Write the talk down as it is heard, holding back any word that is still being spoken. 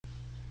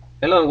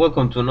Hello and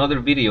welcome to another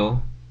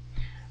video.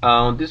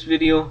 On this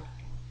video,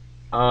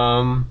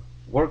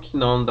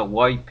 working on the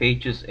White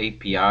Pages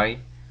API.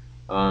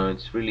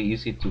 It's really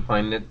easy to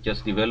find it.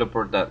 Just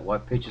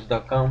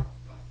developer.whitepages.com.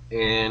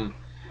 And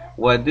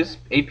what this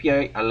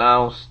API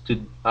allows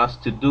us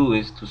to do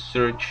is to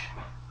search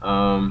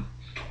um,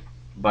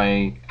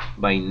 by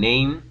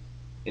name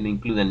and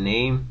include the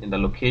name and the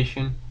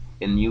location,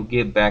 and you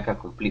get back a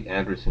complete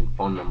address and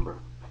phone number.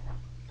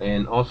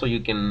 And also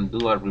you can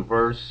do a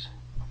reverse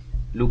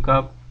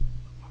lookup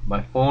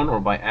by phone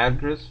or by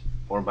address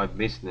or by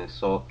business.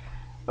 So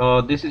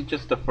this is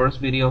just the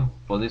first video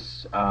for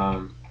this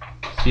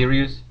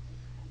series.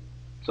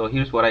 So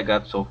here's what I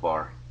got so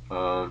far.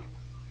 I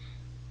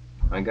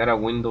got a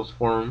Windows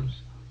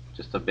Forms,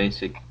 just a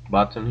basic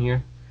button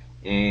here,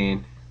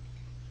 and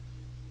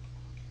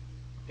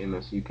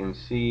as you can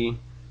see,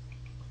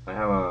 I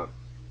have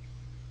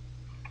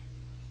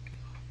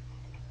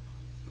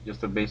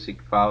just a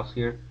basic files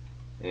here,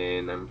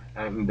 and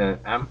I'm the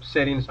AMP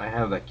settings. I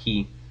have the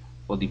key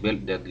for the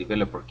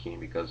developer key,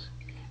 because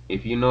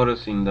if you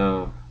notice in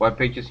the web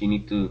pages you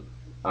need to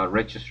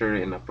register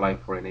and apply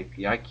for an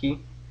API key.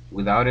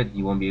 Without it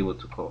you won't be able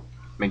to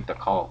make the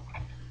call.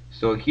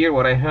 So here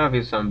what I have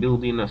is I'm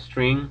building a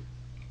string,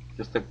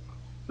 just a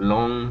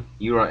long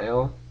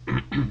URL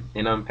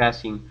and I'm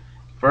passing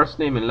first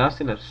name and last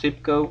name of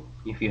zip code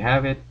if you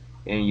have it,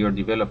 and your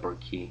developer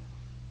key.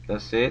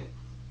 That's it.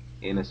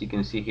 And as you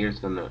can see here, it's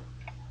gonna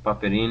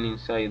pop it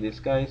inside this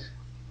guys.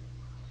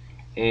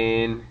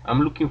 And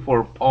I'm looking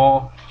for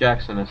Paul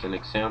Jackson as an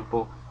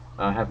example.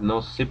 I have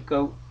no zip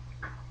code,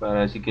 but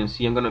as you can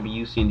see, I'm gonna be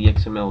using the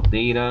XML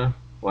data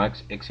or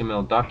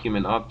XML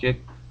document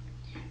object,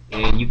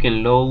 and you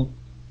can load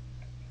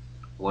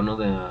one of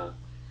the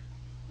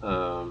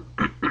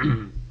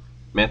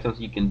methods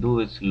you can do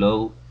is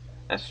load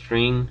a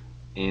string,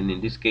 and in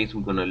this case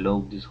we're gonna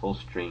load this whole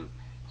string.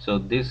 So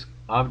this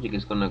object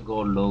is gonna go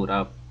load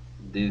up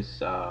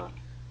this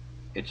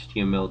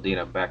HTML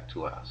data back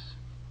to us,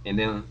 and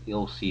then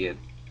you'll see it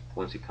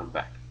once it comes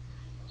back.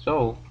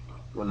 So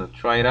I'm gonna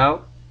try it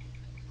out,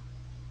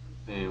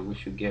 and we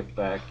should get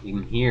back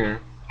in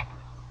here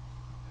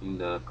in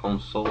the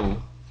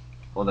console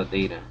all the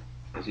data.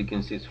 As you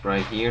can see, it's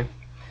right here.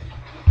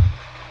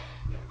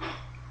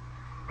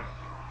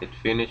 It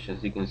finished.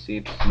 As you can see,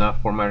 it's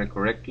not formatted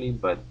correctly,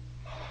 but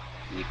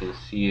you can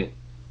see it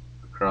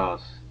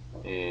across.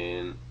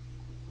 And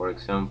for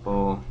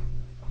example,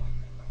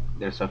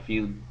 there's a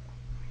few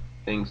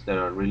things that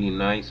are really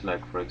nice,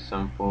 like for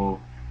example,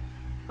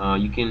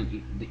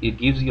 it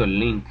gives you a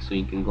link so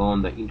you can go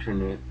on the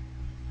internet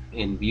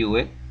and view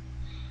it.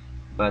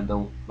 But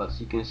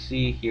as you can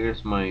see,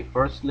 here's my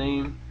first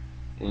name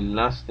and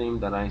last name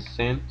that I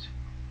sent,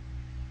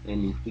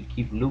 and if we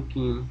keep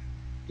looking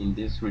in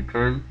this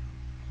return,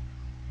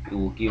 it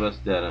will give us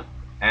the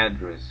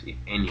address if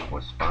any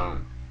was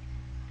found.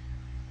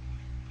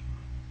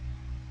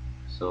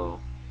 So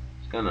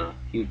it's kind of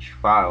huge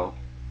file,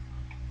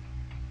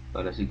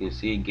 but as you can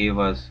see, it gave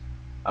us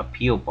a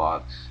PO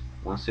box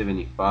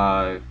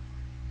 175,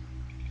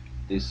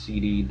 this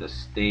city, the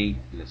state,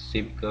 and the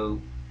zip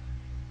code,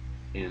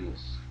 and a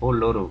whole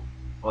lot of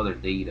other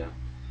data.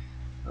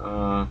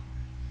 I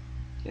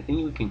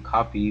think we can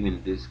copy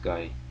even this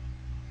guy,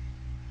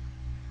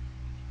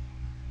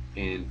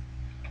 and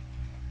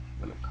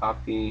I'm gonna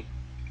copy,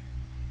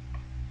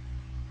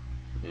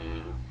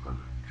 and I'm gonna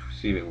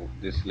see if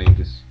this link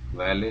is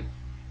valid.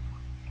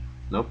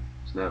 Nope,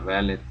 it's not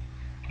valid.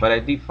 But I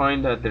did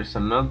find that there's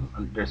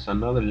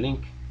another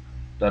link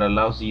that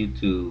allows you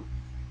to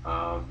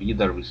view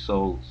the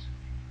results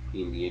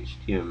in the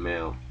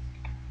HTML.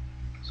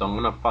 So I'm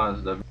gonna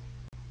pause that.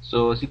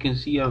 So as you can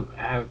see, I'm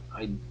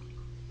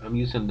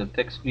using the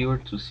text viewer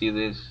to see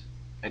this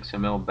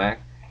XML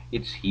back.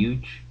 It's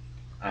huge.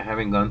 I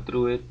haven't gone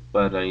through it,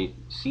 but I've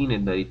seen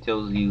it that it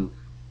tells you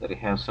that it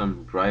has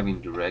some driving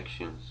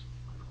directions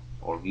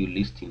or view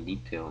listing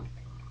detail,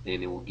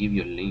 and it will give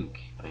you a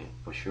link.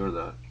 For sure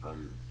that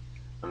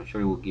I'm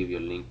sure it will give you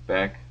a link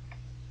back.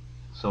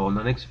 So in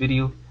the next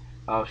video,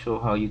 I'll show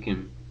how you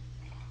can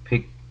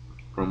pick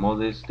from all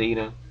this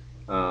data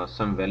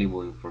some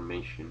valuable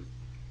information.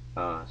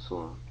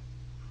 So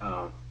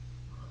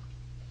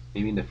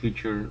maybe in the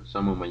future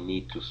someone might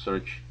need to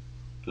search,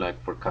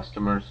 like for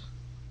customers.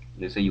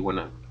 Let's say you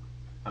want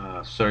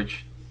to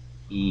search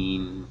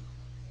in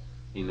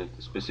a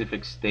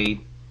specific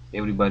state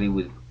everybody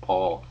with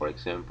Paul, for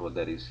example,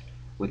 that is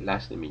with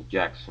last name is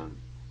Jackson.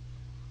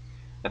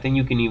 I think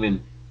you can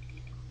even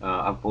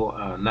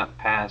not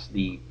pass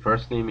the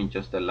first name and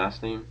just the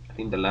last name. I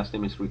think the last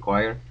name is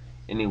required,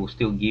 and it will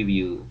still give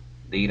you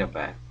data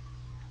back.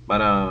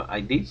 But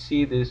I did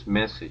see this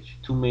message: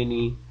 too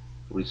many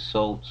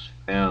results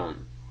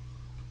found.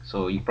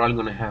 So you're probably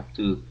gonna have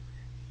to.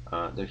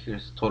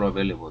 Here's total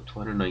available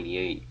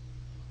 298.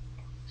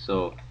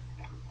 So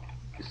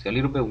it's a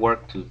little bit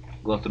work to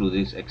go through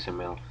this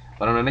XML.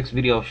 But on the next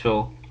video, I'll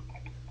show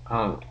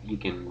how you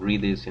can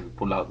read this and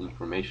pull out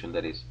information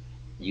that is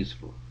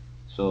useful.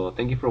 So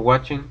thank you for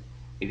watching.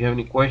 If you have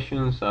any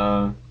questions,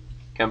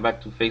 come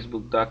back to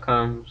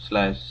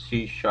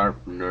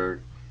facebook.com/C#nerd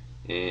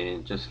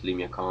and just leave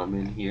me a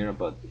comment here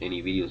about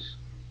any videos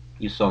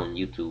you saw on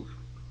YouTube.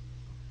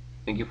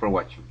 Thank you for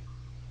watching.